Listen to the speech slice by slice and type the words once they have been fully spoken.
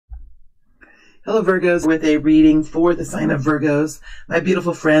Hello Virgos, with a reading for the sign of Virgos. My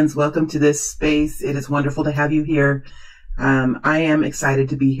beautiful friends, welcome to this space. It is wonderful to have you here. I am excited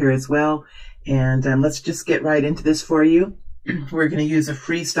to be here as well. And let's just get right into this for you. We're going to use a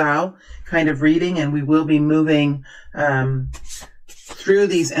freestyle kind of reading, and we will be moving through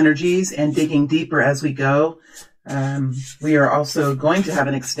these energies and digging deeper as we go. We are also going to have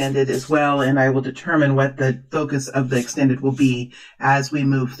an extended as well, and I will determine what the focus of the extended will be as we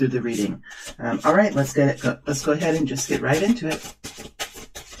move through the reading. All right, let's go ahead and just get right into it.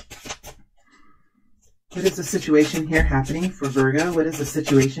 What is the situation here happening for Virgo? What is the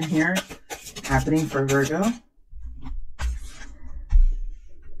situation here happening for Virgo?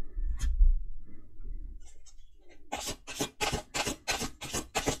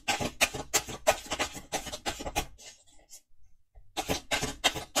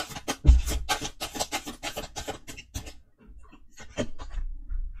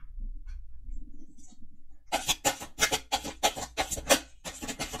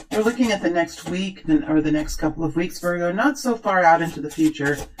 We're looking at the next week, or the next couple of weeks, Virgo, not so far out into the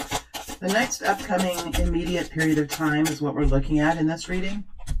future. The next upcoming immediate period of time is what we're looking at in this reading.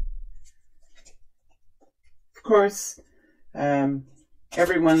 Of course,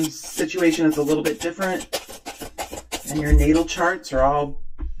 everyone's situation is a little bit different, and your natal charts are all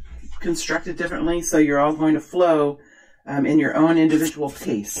constructed differently, so you're all going to flow in your own individual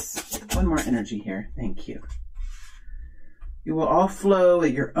pace. One more energy here. Thank you. You will all flow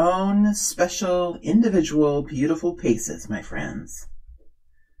at your own special, individual, beautiful paces, my friends.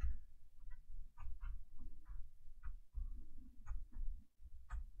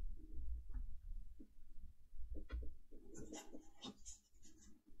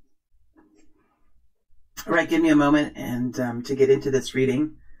 All right, give me a moment and to get into this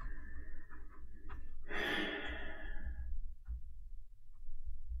reading.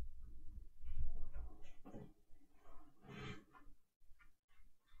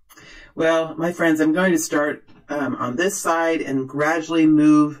 Well, my friends, I'm going to start on this side and gradually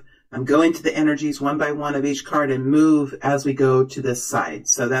move. I'm going to the energies one by one of each card and move as we go to this side.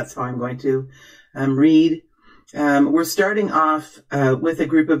 So that's how I'm going to read. We're starting off with a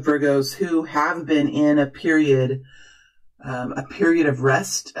group of Virgos who have been in a period of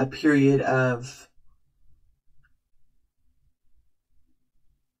rest, a period of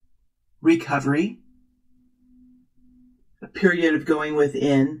recovery, a period of going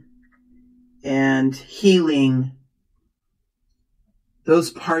within and healing those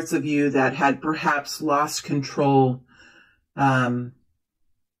parts of you that had perhaps lost control.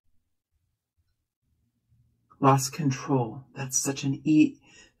 Lost control. That's such an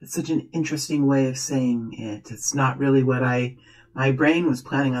interesting way of saying it. It's not really what my brain was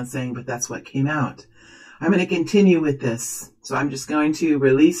planning on saying, but that's what came out. I'm going to continue with this. So I'm just going to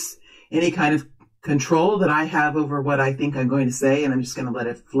release any kind of control that I have over what I think I'm going to say, and I'm just going to let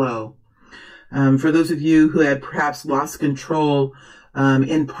it flow. For those of you who had perhaps lost control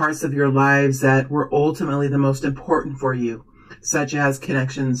in parts of your lives that were ultimately the most important for you, such as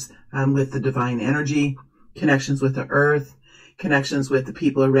connections with the divine energy, connections with the earth, connections with the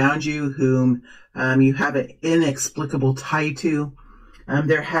people around you whom you have an inexplicable tie to,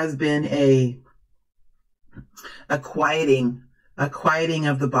 there has been a quieting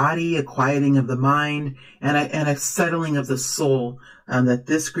of the body, a quieting of the mind, and a settling of the soul that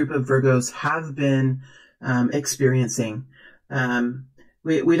this group of Virgos have been experiencing.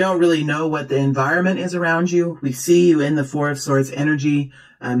 We don't really know what the environment is around you. We see you in the Four of Swords energy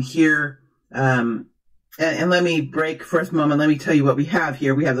here. And let me break for a moment. Let me tell you what we have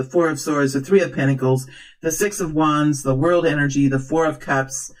here. We have the Four of Swords, the Three of Pentacles, the Six of Wands, the World energy, the Four of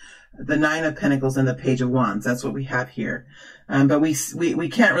Cups, the Nine of Pentacles, and the Page of Wands. That's what we have here. But we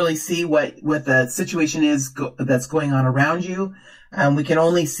can't really see what the situation is that's going on around you. We can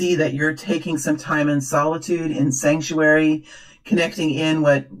only see that you're taking some time in solitude, in sanctuary, connecting in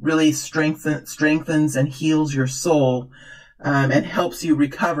what really strengthens and heals your soul, and helps you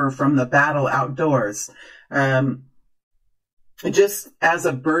recover from the battle outdoors. Just as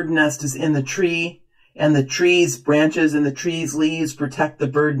a bird nest is in the tree, and the tree's branches and the tree's leaves protect the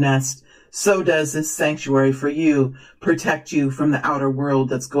bird nest, so does this sanctuary for you protect you from the outer world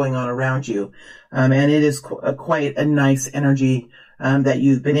that's going on around you. And it is quite a nice energy that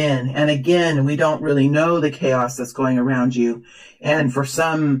you've been in. And again, we don't really know the chaos that's going around you. And for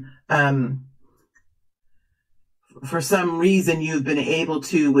some reason, you've been able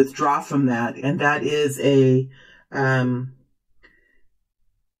to withdraw from that. And that is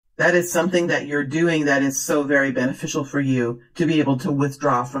that is something that you're doing that is so very beneficial for you, to be able to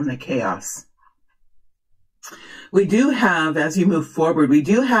withdraw from the chaos. We do have, as you move forward, we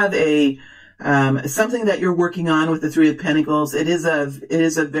do have a something that you're working on with the Three of Pentacles. It is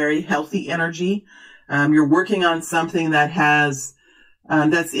a very healthy energy. You're working on something that has,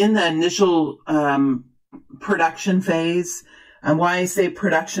 that's in the initial, production phase. Why I say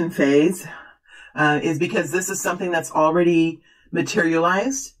production phase, is because this is something that's already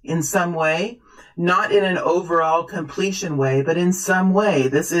materialized in some way, not in an overall completion way, but in some way.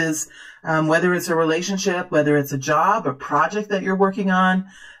 This is, whether it's a relationship, whether it's a job, a project that you're working on,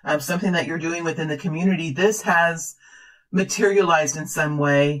 something that you're doing within the community, this has materialized in some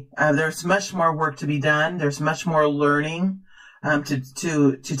way. There's much more work to be done. There's much more learning,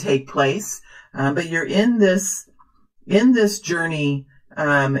 to take place. But you're in this journey,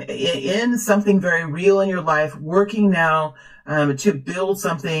 in something very real in your life, working now, to build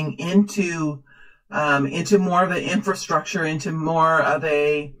something into more of an infrastructure, into more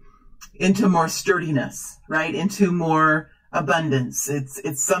sturdiness, right? Into more abundance.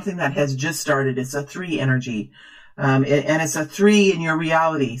 It's something that has just started. It's a 3 energy. And it's a 3 in your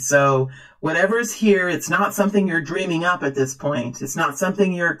reality. So whatever's here, it's not something you're dreaming up at this point. It's not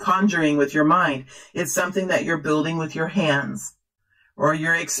something you're conjuring with your mind. It's something that you're building with your hands, or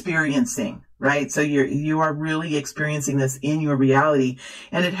you're experiencing, right? So you are really experiencing this in your reality,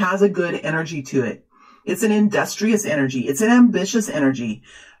 and it has a good energy to it. It's an industrious energy. It's an ambitious energy.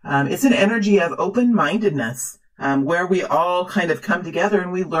 It's an energy of open-mindedness, where we all kind of come together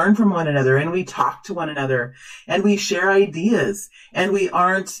and we learn from one another, and we talk to one another, and we share ideas, and we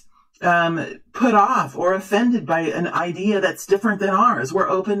aren't put off or offended by an idea that's different than ours. We're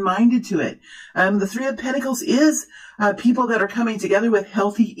open-minded to it. The Three of Pentacles is people that are coming together with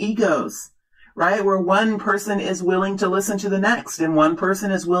healthy egos, right? Where one person is willing to listen to the next, and one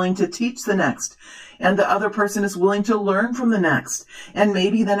person is willing to teach the next, and the other person is willing to learn from the next. And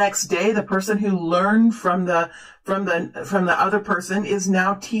maybe the next day, the person who learned from the other person is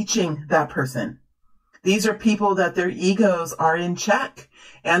now teaching that person. These are people that their egos are in check,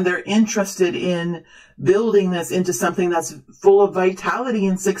 and they're interested in building this into something that's full of vitality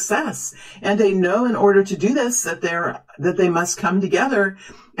and success. And they know in order to do this that they must come together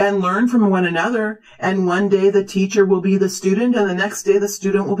and learn from one another. And one day the teacher will be the student, and the next day the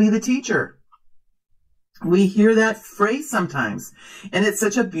student will be the teacher. We hear that phrase sometimes, and it's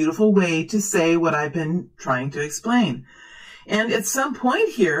such a beautiful way to say what I've been trying to explain. And at some point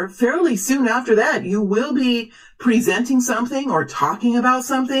here, fairly soon after that, you will be presenting something or talking about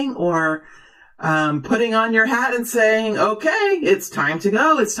something, or putting on your hat and saying, okay, it's time to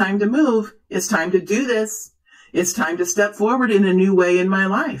go. It's time to move. It's time to do this. It's time to step forward in a new way in my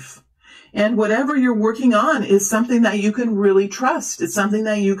life. And whatever you're working on is something that you can really trust. It's something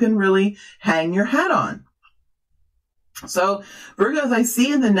that you can really hang your hat on. So Virgos, I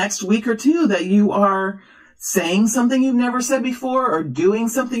see in the next week or two that you are saying something you've never said before, or doing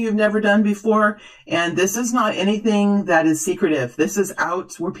something you've never done before. And this is not anything that is secretive. This is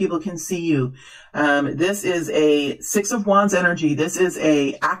out where people can see you. This is a 6 of Wands energy. This is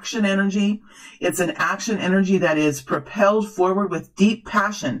a action energy. It's an action energy that is propelled forward with deep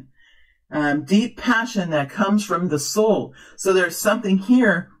passion. Deep passion that comes from the soul. So there's something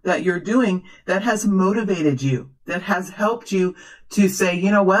here that you're doing that has motivated you, that has helped you to say,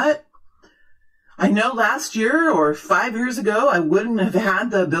 you know what? I know last year or 5 years ago, I wouldn't have had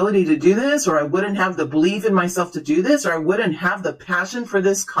the ability to do this, or I wouldn't have the belief in myself to do this, or I wouldn't have the passion for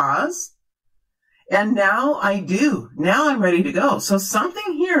this cause. And now I do. Now I'm ready to go. So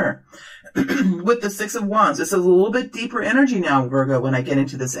something here with the 6 of Wands, it's a little bit deeper energy now, Virgo, when I get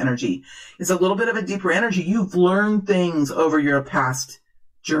into this energy. It's a little bit of a deeper energy. You've learned things over your past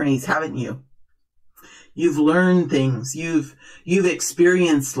journeys, haven't you? You've learned things. You've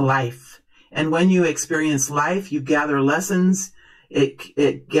experienced life. And when you experience life, you gather lessons.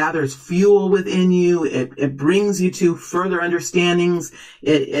 It gathers fuel within you. It brings you to further understandings.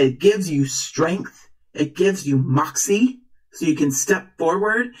 It gives you strength. It gives you moxie, so you can step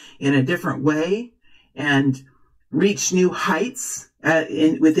forward in a different way and reach new heights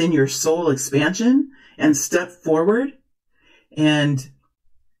within your soul expansion, and step forward and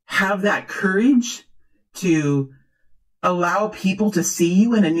have that courage to allow people to see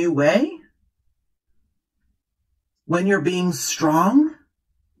you in a new way. When you're being strong.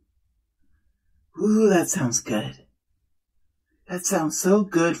 Ooh, that sounds good. That sounds so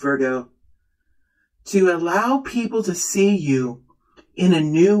good, Virgo. To allow people to see you in a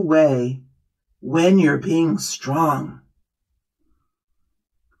new way when you're being strong.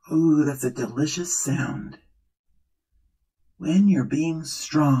 Ooh, that's a delicious sound. When you're being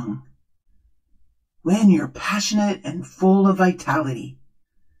strong. When you're passionate and full of vitality.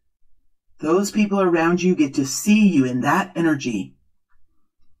 Those people around you get to see you in that energy.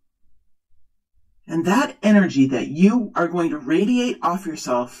 And that energy that you are going to radiate off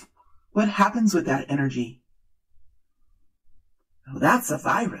yourself, what happens with that energy? Oh, that's a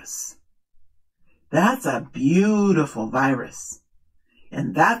virus. That's a beautiful virus.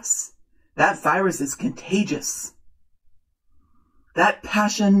 And that virus is contagious. That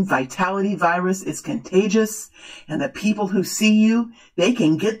passion, vitality virus is contagious. And the people who see you, they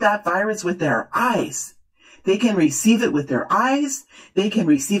can get that virus with their eyes. They can receive it with their eyes. They can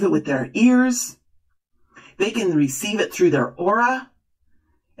receive it with their ears. They can receive it through their aura.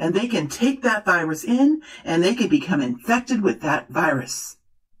 And they can take that virus in and they can become infected with that virus.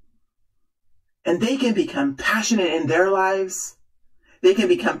 And they can become passionate in their lives. They can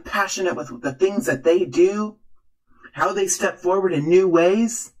become passionate with the things that they do, how they step forward in new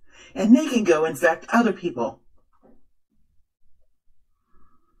ways, and they can go infect other people.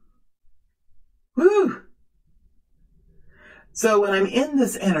 Woo! So when I'm in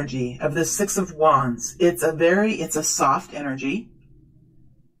this energy of the Six of Wands, it's a soft energy.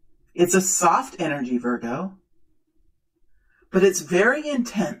 It's a soft energy, Virgo, but it's very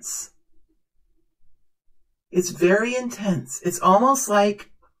intense. It's very intense. It's almost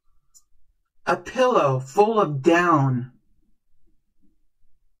like a pillow full of down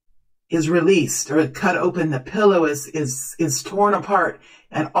is released or cut open. The pillow is torn apart,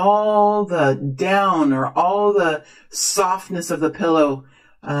 and all the down or all the softness of the pillow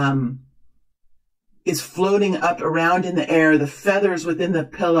is floating up around in the air. The feathers within the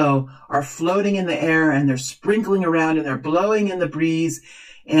pillow are floating in the air, and they're sprinkling around, and they're blowing in the breeze,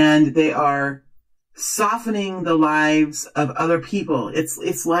 and they are softening the lives of other people.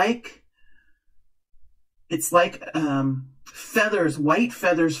 It's like feathers, white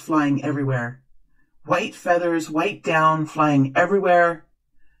feathers flying everywhere. White feathers, white down flying everywhere.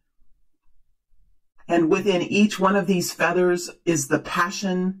 And within each one of these feathers is the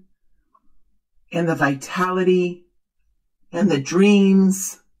passion and the vitality and the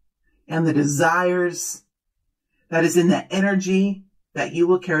dreams and the desires that is in the energy that you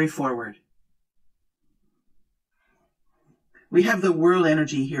will carry forward. We have the world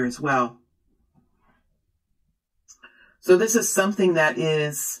energy here as well. So this is something that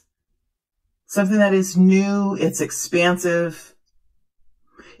is new. It's expansive.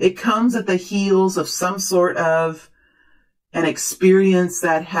 It comes at the heels of some sort of an experience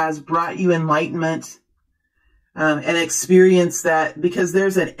that has brought you enlightenment, an experience that, because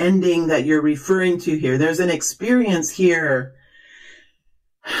there's an ending that you're referring to here. There's an experience here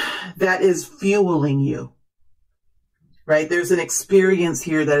that is fueling you, right? There's an experience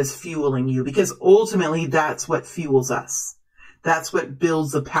here that is fueling you, because ultimately that's what fuels us. That's what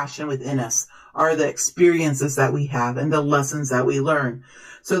builds the passion within us, are the experiences that we have and the lessons that we learn.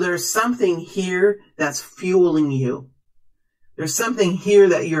 So there's something here that's fueling you. There's something here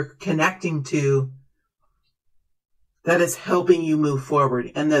that you're connecting to that is helping you move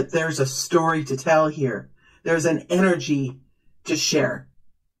forward, and that there's a story to tell here. There's an energy to share.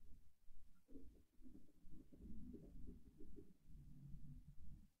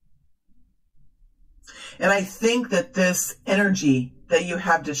 And I think that this energy that you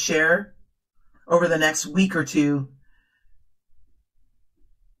have to share over the next week or two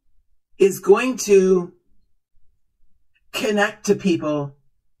is going to connect to people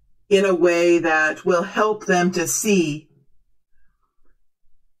in a way that will help them to see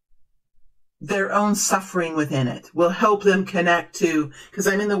their own suffering within it, will help them connect to, because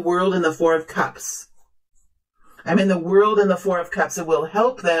I'm in the world in the Four of Cups. I'm in the world in the Four of Cups. It will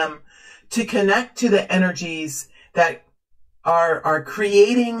help them to connect to the energies that are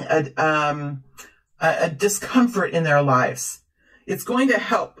creating a discomfort in their lives. It's going to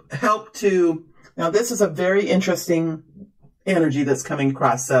help to, now this is a very interesting energy that's coming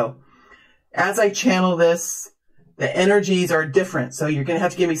across. So as I channel this, the energies are different. So you're going to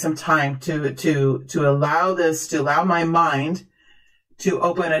have to give me some time to allow this, to allow my mind to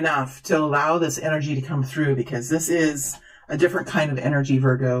open enough to allow this energy to come through, because this is a different kind of energy,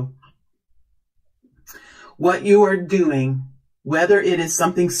 Virgo. What you are doing, whether it is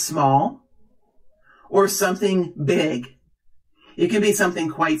something small or something big, it can be something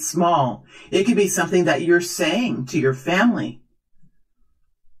quite small. It could be something that you're saying to your family.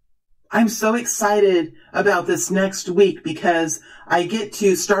 I'm so excited about this next week because I get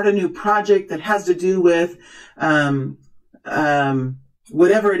to start a new project that has to do with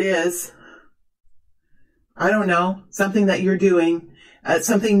whatever it is. I don't know, something that you're doing,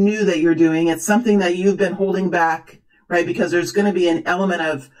 something new that you're doing. It's something that you've been holding back, right? Because there's going to be an element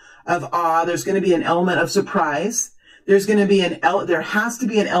of awe. There's going to be an element of surprise. There's going to be there has to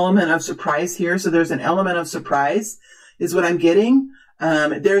be an element of surprise here. So there's an element of surprise is what I'm getting.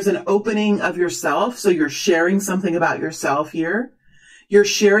 There's an opening of yourself. So you're sharing something about yourself here. You're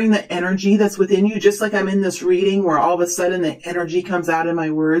sharing the energy that's within you, just like I'm in this reading where all of a sudden the energy comes out in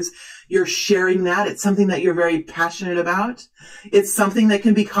my words. You're sharing that. It's something that you're very passionate about. It's something that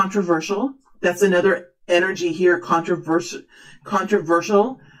can be controversial. That's another energy here, controversial.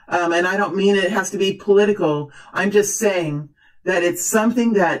 And I don't mean it has to be political. I'm just saying that it's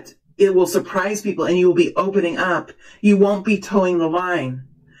something that it will surprise people and you will be opening up. You won't be towing the line.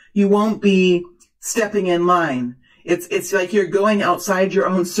 You won't be stepping in line. It's like you're going outside your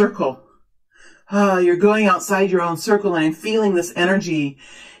own circle. You're going outside your own circle, and I'm feeling this energy,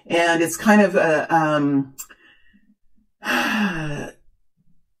 and it's kind of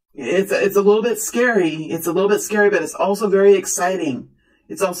it's a little bit scary. It's a little bit scary, but it's also very exciting.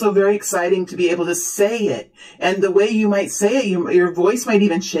 It's also very exciting to be able to say it. And the way you might say it, your voice might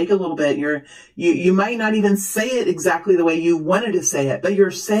even shake a little bit. You might not even say it exactly the way you wanted to say it, but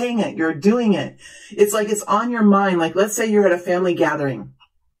you're saying it, you're doing it. It's like it's on your mind. Like, let's say you're at a family gathering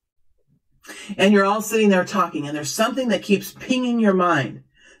and you're all sitting there talking, and there's something that keeps pinging your mind.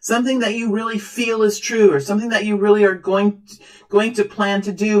 Something that you really feel is true, or something that you really are going to plan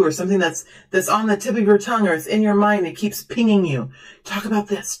to do, or something that's on the tip of your tongue, or it's in your mind. It keeps pinging you. Talk about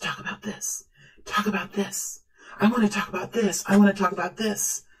this. Talk about this. Talk about this. I want to talk about this. I want to talk about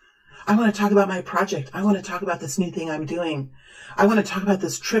this. I want to talk about my project. I want to talk about this new thing I'm doing. I want to talk about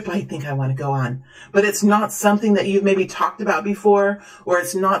this trip I think I want to go on. But it's not something that you've maybe talked about before, or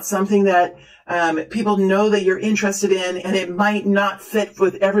it's not something that people know that you're interested in, and it might not fit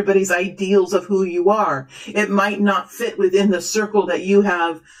with everybody's ideals of who you are. It might not fit within the circle that you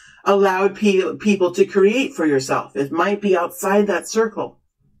have allowed people to create for yourself. It might be outside that circle.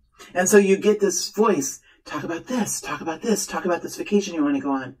 And so you get this voice. Talk about this. Talk about this. Talk about this vacation you want to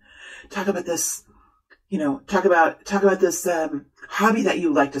go on. Talk about this, talk about this hobby that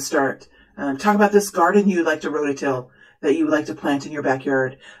you like to start. Talk about this garden you like to rototill, that you would like to plant in your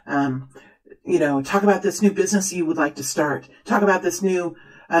backyard. Talk about this new business you would like to start. Talk about this new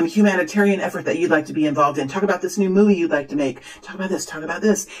humanitarian effort that you'd like to be involved in. Talk about this new movie you'd like to make. Talk about this. Talk about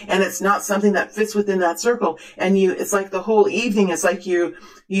this. And it's not something that fits within that circle. And it's like the whole evening, it's like you're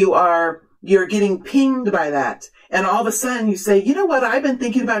getting pinged by that. And all of a sudden you say, you know what I've been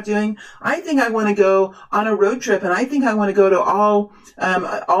thinking about doing? I think I want to go on a road trip, and I think I want to go to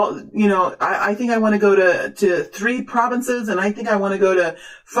I think I want to go to 3 provinces, and I think I want to go to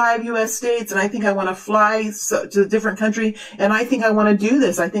 5 US states, and I think I want to fly to a different country, and I think I want to do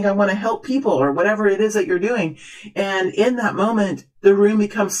this. I think I want to help people, or whatever it is that you're doing. And in that moment, the room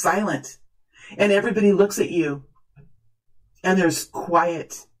becomes silent, and everybody looks at you, and there's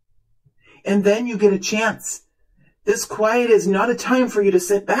quiet. And then you get a chance. This quiet is not a time for you to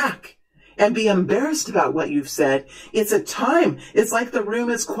sit back and be embarrassed about what you've said. It's a time. It's like the room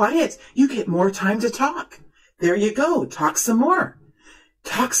is quiet. You get more time to talk. There you go. Talk some more.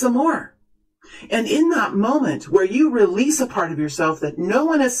 Talk some more. And in that moment where you release a part of yourself that no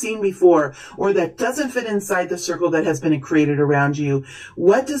one has seen before, or that doesn't fit inside the circle that has been created around you,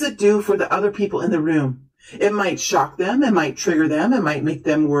 what does it do for the other people in the room? It might shock them. It might trigger them. It might make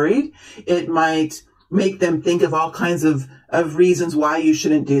them worried. It might make them think of all kinds of reasons why you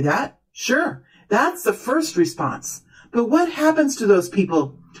shouldn't do that. Sure, that's the first response. But what happens to those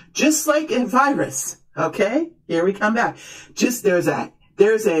people? Just like a virus, okay? Here we come back. Just there's a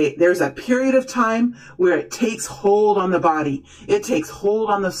period of time where it takes hold on the body. It takes hold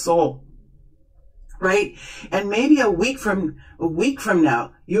on the soul. Right? And maybe a week from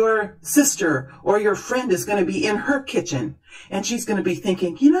now, your sister or your friend is going to be in her kitchen, and she's going to be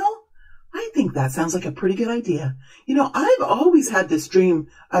thinking, I think that sounds like a pretty good idea. I've always had this dream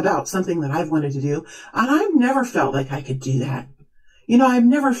about something that I've wanted to do, and I've never felt like I could do that. I've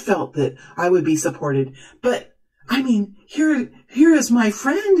never felt that I would be supported. But, here is my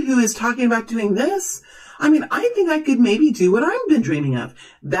friend who is talking about doing this. I think I could maybe do what I've been dreaming of.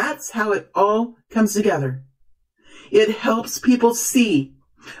 That's how it all comes together. It helps people see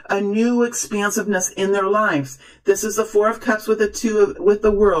a new expansiveness in their lives. This is the 4 of Cups with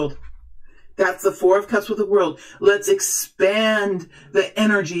the World. That's the 4 of Cups with the World. Let's expand the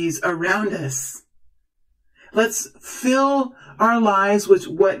energies around us. Let's fill our lives with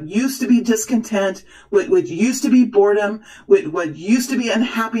what used to be discontent, what used to be boredom, with what used to be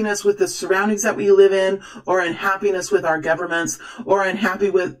unhappiness with the surroundings that we live in, or unhappiness with our governments, or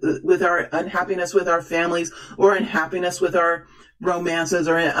unhappiness with our families, or unhappiness with our romances,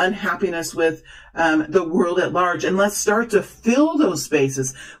 or unhappiness with the world at large. And let's start to fill those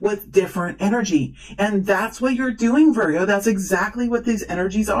spaces with different energy. And that's what you're doing, Virgo. That's exactly what these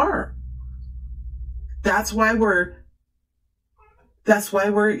energies are. That's why we're That's why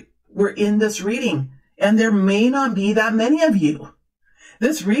we're in this reading. And there may not be that many of you.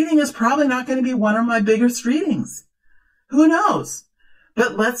 This reading is probably not going to be one of my biggest readings. Who knows?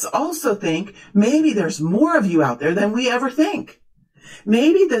 But let's also think maybe there's more of you out there than we ever think.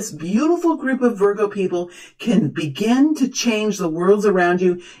 Maybe this beautiful group of Virgo people can begin to change the worlds around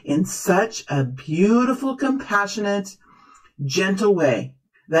you in such a beautiful, compassionate, gentle way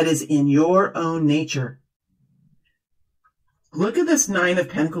that is in your own nature. Look at this Nine of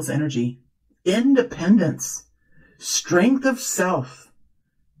Pentacles energy. Independence, strength of self,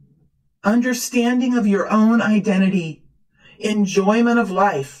 understanding of your own identity, enjoyment of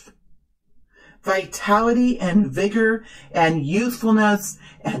life, vitality and vigor and youthfulness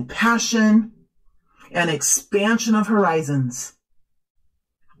and passion and expansion of horizons.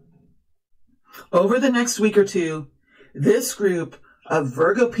 Over the next week or two, this group of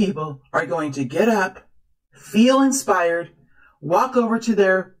Virgo people are going to get up, feel inspired, walk over to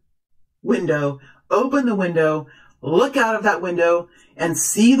their window, open the window, look out of that window, and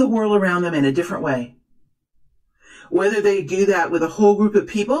see the world around them in a different way. Whether they do that with a whole group of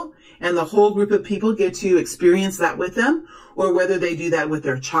people, and the whole group of people get to experience that with them, or whether they do that with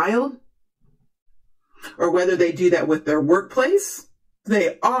their child, or whether they do that with their workplace,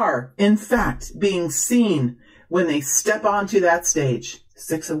 they are, in fact, being seen when they step onto that stage.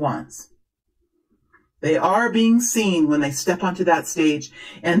 Six of Wands. They are being seen when they step onto that stage,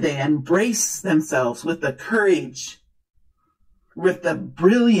 and they embrace themselves with the courage, with the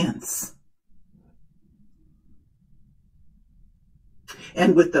brilliance,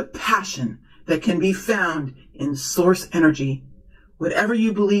 and with the passion that can be found in source energy. Whatever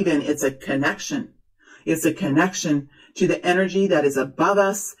you believe in, it's a connection. It's a connection to the energy that is above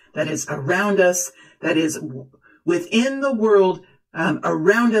us, that is around us, that is within the world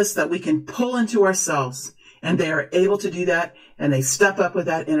around us, that we can pull into ourselves. And they are able to do that, and they step up with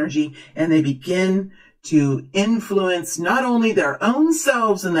that energy, and they begin to influence not only their own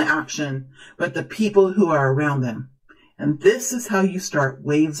selves in the action, but the people who are around them. And this is how you start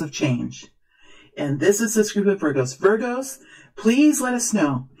waves of change. And this is this group of Virgos. Virgos, please let us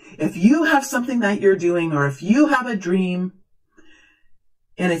know if you have something that you're doing, or if you have a dream,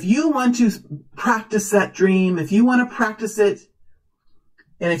 and if you want to practice that dream, if you want to practice it,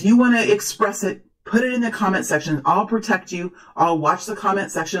 and if you want to express it, put it in the comment section. I'll protect you. I'll watch the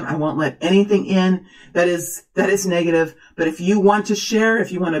comment section. I won't let anything in that is negative. But if you want to share,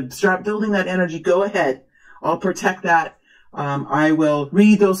 if you want to start building that energy, go ahead. I'll protect that. I will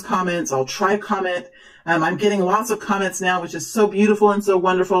read those comments. I'll try to comment. I'm getting lots of comments now, which is so beautiful and so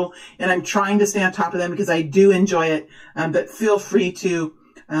wonderful. And I'm trying to stay on top of them because I do enjoy it. But feel free to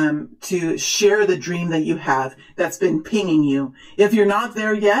share the dream that you have that's been pinging you. If you're not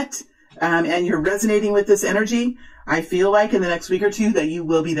there yet, and you're resonating with this energy, I feel like in the next week or two that you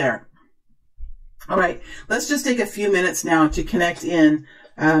will be there. All right, let's just take a few minutes now to connect in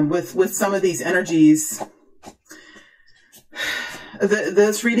with some of these energies.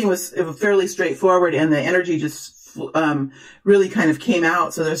 This reading was fairly straightforward, and the energy just really kind of came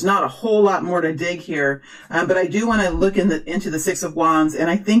out. So there's not a whole lot more to dig here. But I do want to look into the Six of Wands, and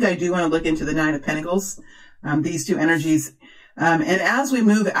I think I do want to look into the Nine of Pentacles, these two energies. And as we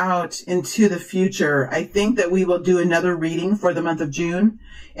move out into the future, I think that we will do another reading for the month of June,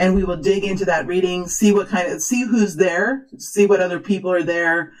 and we will dig into that reading, see who's there, see what other people are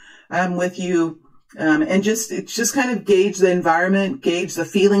there with you, and just kind of gauge the environment, gauge the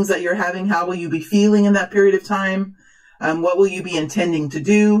feelings that you're having. How will you be feeling in that period of time? What will you be intending to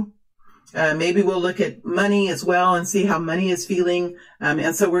do? Maybe we'll look at money as well and see how money is feeling.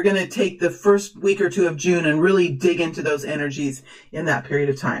 And so we're going to take the first week or two of June and really dig into those energies in that period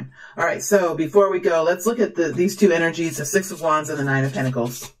of time. All right. So before we go, let's look at these two energies, the Six of Wands and the Nine of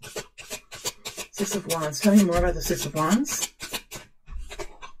Pentacles. Six of Wands. Tell me more about the Six of Wands.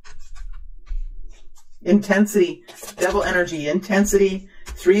 Intensity, double energy, intensity,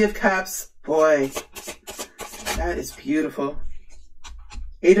 Three of Cups. Boy, that is beautiful.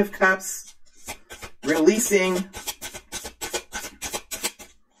 Eight of Cups, releasing.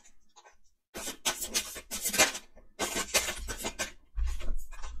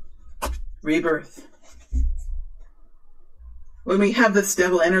 Rebirth. When we have this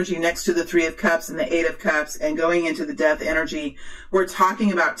devil energy next to the Three of Cups and the Eight of Cups and going into the death energy, we're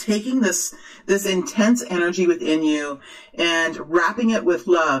talking about taking this intense energy within you and wrapping it with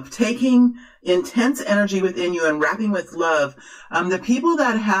love. Taking intense energy within you and wrapping with love. The people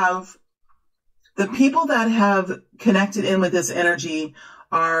that have connected in with this energy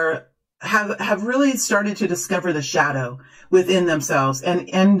are have really started to discover the shadow within themselves.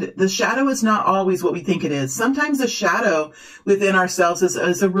 And the shadow is not always what we think it is. Sometimes the shadow within ourselves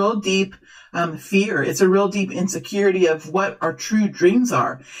is a real deep fear. It's a real deep insecurity of what our true dreams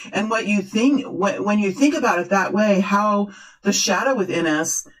are. And what you think, when you think about it that way, how the shadow within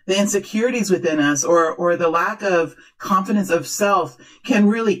us, the insecurities within us, or the lack of confidence of self can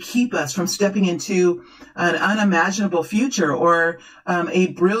really keep us from stepping into an unimaginable future, or a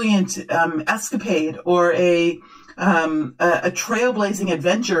brilliant escapade, or a trailblazing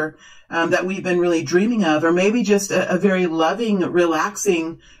adventure that we've been really dreaming of, or maybe just a very loving,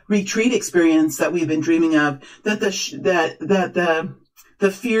 relaxing retreat experience that we've been dreaming of. That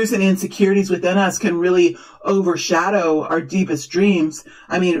the fears and insecurities within us can really overshadow our deepest dreams.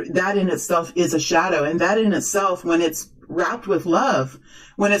 I mean, that in itself is a shadow, and that in itself, when it's wrapped with love,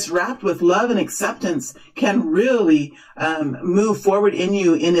 and acceptance, can really move forward in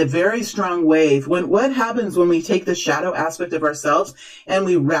you in a very strong wave. What happens when we take the shadow aspect of ourselves and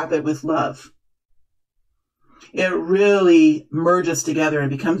we wrap it with love? It really merges together and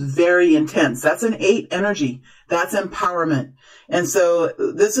becomes very intense. That's an 8 energy. That's empowerment. And so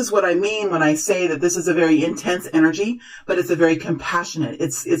this is what I mean when I say that this is a very intense energy, but it's a very compassionate.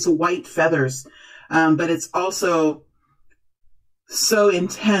 It's white feathers, but it's also so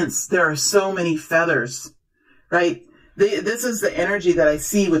intense. There are so many feathers, right? This is the energy that I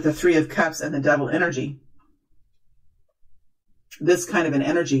see with the 3 of Cups and the Devil energy. This kind of an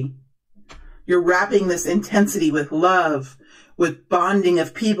energy. You're wrapping this intensity with love, with bonding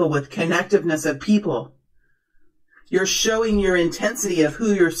of people, with connectiveness of people. You're showing your intensity of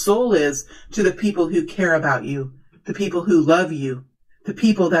who your soul is to the people who care about you, the people who love you, the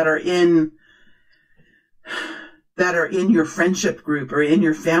people that are in your friendship group, or in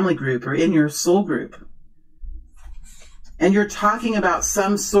your family group, or in your soul group. And you're talking about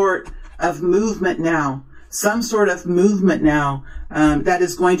some sort of movement now, that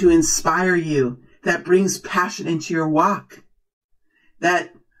is going to inspire you, that brings passion into your walk,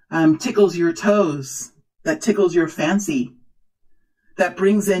 that tickles your toes, that tickles your fancy, that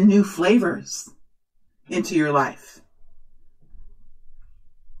brings in new flavors into your life.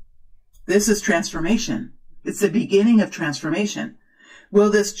 This is transformation. It's the beginning of transformation. Will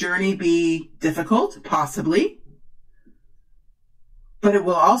this journey be difficult? Possibly. But it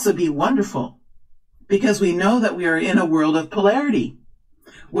will also be wonderful, because we know that we are in a world of polarity.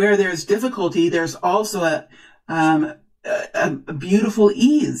 Where there's difficulty, there's also a beautiful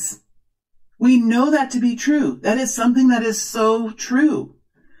ease. We know that to be true. That is something that is so true.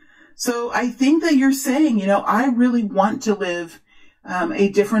 So I think that you're saying, I really want to live a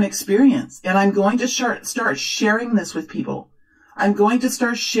different experience. And I'm going to start sharing this with people. I'm going to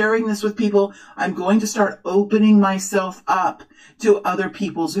start opening myself up to other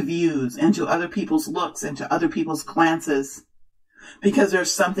people's views, and to other people's looks, and to other people's glances. Because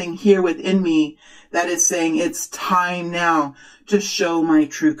there's something here within me that is saying it's time now to show my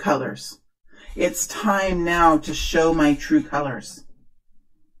true colors. It's time now to show my true colors.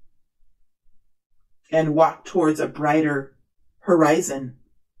 And walk towards a brighter horizon.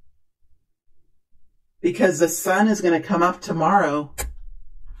 Because the sun is going to come up tomorrow.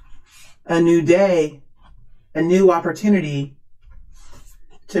 A new day. A new opportunity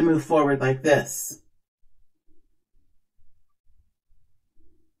to move forward like this.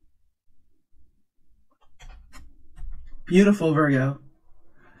 Beautiful, Virgo.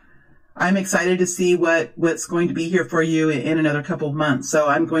 I'm excited to see what's going to be here for you in another couple of months. So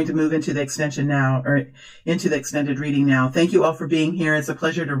I'm going to move into the extension now, or into the extended reading now. Thank you all for being here. It's a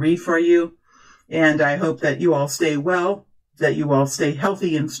pleasure to read for you. And I hope that you all stay well, that you all stay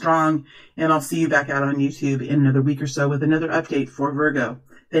healthy and strong. And I'll see you back out on YouTube in another week or so with another update for Virgo.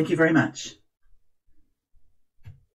 Thank you very much.